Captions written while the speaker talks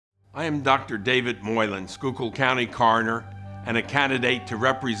I am Dr. David Moylan, Schuylkill County Coroner, and a candidate to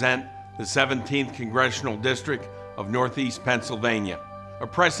represent the 17th Congressional District of Northeast Pennsylvania. A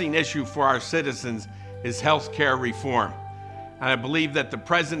pressing issue for our citizens is health care reform, and I believe that the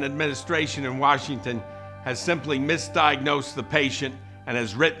present administration in Washington has simply misdiagnosed the patient and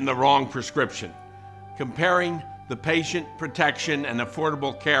has written the wrong prescription. Comparing the Patient Protection and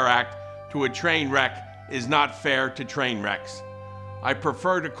Affordable Care Act to a train wreck is not fair to train wrecks. I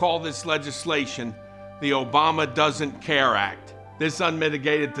prefer to call this legislation the Obama Doesn't Care Act. This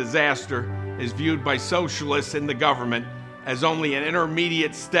unmitigated disaster is viewed by socialists in the government as only an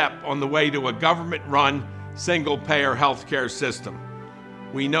intermediate step on the way to a government-run, single-payer healthcare system.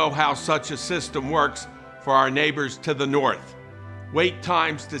 We know how such a system works for our neighbors to the north. Wait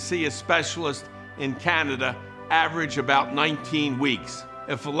times to see a specialist in Canada average about 19 weeks.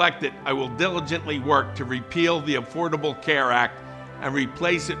 If elected, I will diligently work to repeal the Affordable Care Act and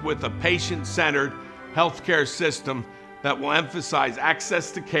replace it with a patient-centered healthcare system that will emphasize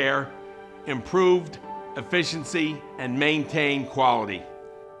access to care, improved efficiency, and maintain quality.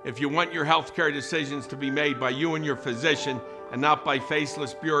 If you want your healthcare decisions to be made by you and your physician and not by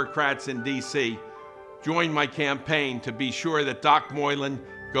faceless bureaucrats in D.C., join my campaign to be sure that Doc Moylan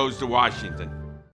goes to Washington.